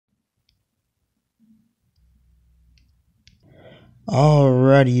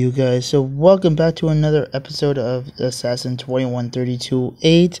Alrighty, you guys, so welcome back to another episode of Assassin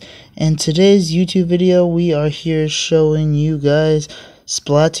 21328. And today's YouTube video, we are here showing you guys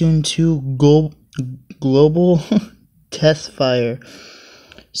Splatoon 2 Global Test Fire.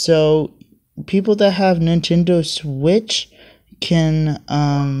 So, people that have Nintendo Switch can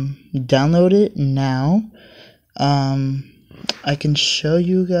download it now. I can show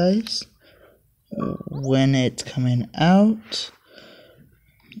you guys when it's coming out.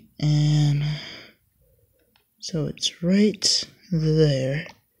 And so it's right there.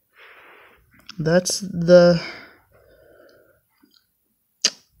 That's the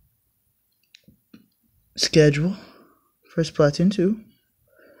schedule for Splatoon 2.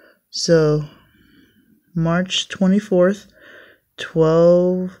 So March 24th,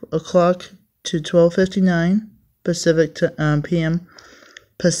 12 o'clock to 12:59 p.m.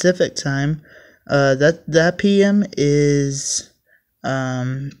 Pacific time. That p.m. is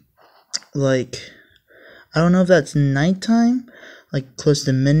like, I don't know if that's nighttime, like close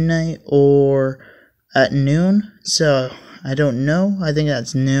to midnight, or at noon. So I don't know. I think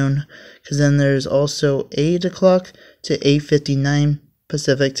that's noon, because then there's also 8 o'clock to 8:59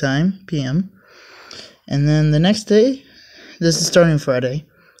 Pacific time p.m. And then the next day, this is starting Friday.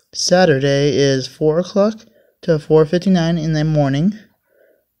 Saturday is 4 o'clock to 4:59 in the morning.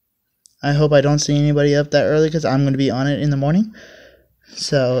 I hope I don't see anybody up that early, because I'm going to be on it in the morning.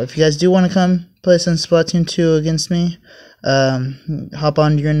 So if you guys do want to come play some Splatoon 2 against me, hop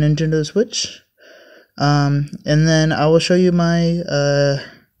on your Nintendo Switch. And then I will show you my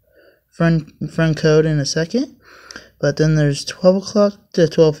friend code in a second. But then there's 12 o'clock to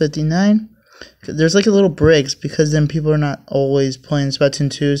 12:59. There's like a little breaks, because then people are not always playing Splatoon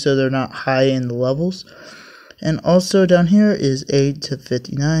 2, so they're not high in the levels. And also down here is 8 to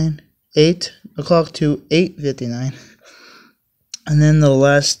 59. 8 o'clock to 8:59. And then the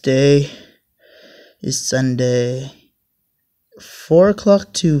last day is Sunday, 4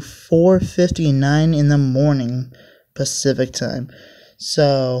 o'clock to 4:59 in the morning Pacific time.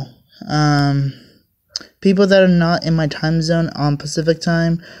 So, people that are not in my time zone on Pacific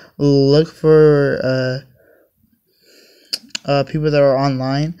time, look for people that are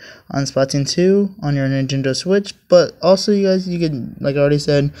online on Splatoon 2 on your Nintendo Switch. But also, you guys, you can, like I already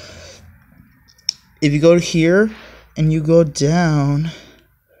said, if you go here and you go down,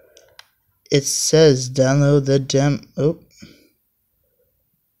 it says download the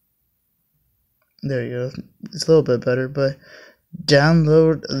there you go. It's a little bit better, but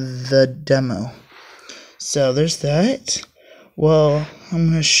download the demo. So there's that. Well, I'm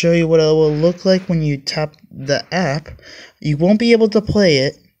going to show you what it will look like when you tap the app. You won't be able to play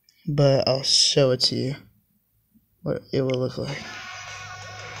it, but I'll show it to you, what it will look like.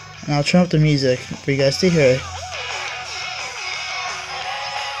 And I'll turn up the music for you guys to hear it.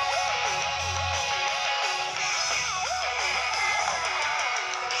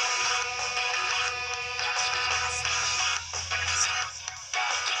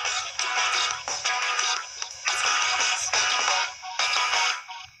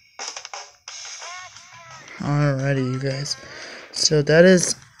 Alrighty, you guys. So that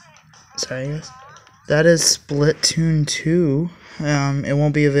is, sorry guys, that is Splatoon 2. It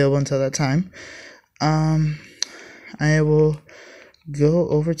won't be available until that time. I will go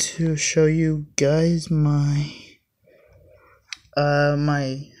over to show you guys my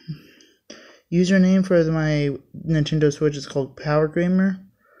my username for my Nintendo Switch is called Power Gamer.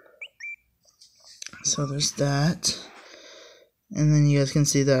 So there's that. And then you guys can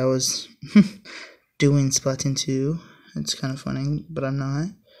see that I was doing Splatoon 2. It's kind of funny, but I'm not.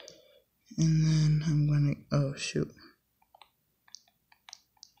 And then I'm gonna, oh shoot,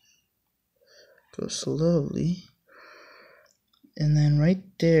 go slowly. And then right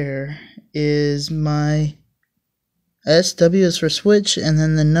there is my SW is for Switch, and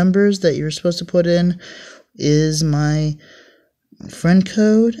then the numbers that you're supposed to put in is my friend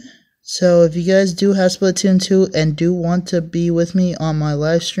code. So if you guys do have Splatoon 2 and do want to be with me on my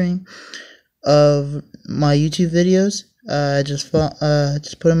live stream of my YouTube videos, just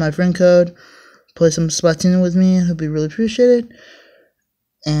put in my friend code, play some Splatoon with me. It'll be really appreciated.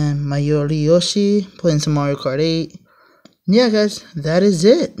 And my Yoshi playing some Mario Kart 8. Yeah, guys, that is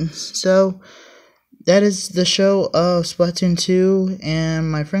it. So that is the show of Splatoon 2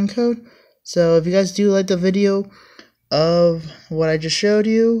 and my friend code. So if you guys do like the video of what I just showed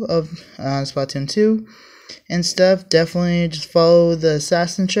you of Splatoon 2 and stuff, definitely just follow the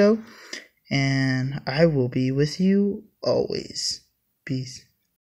Assassin Show. And I will be with you always. Peace.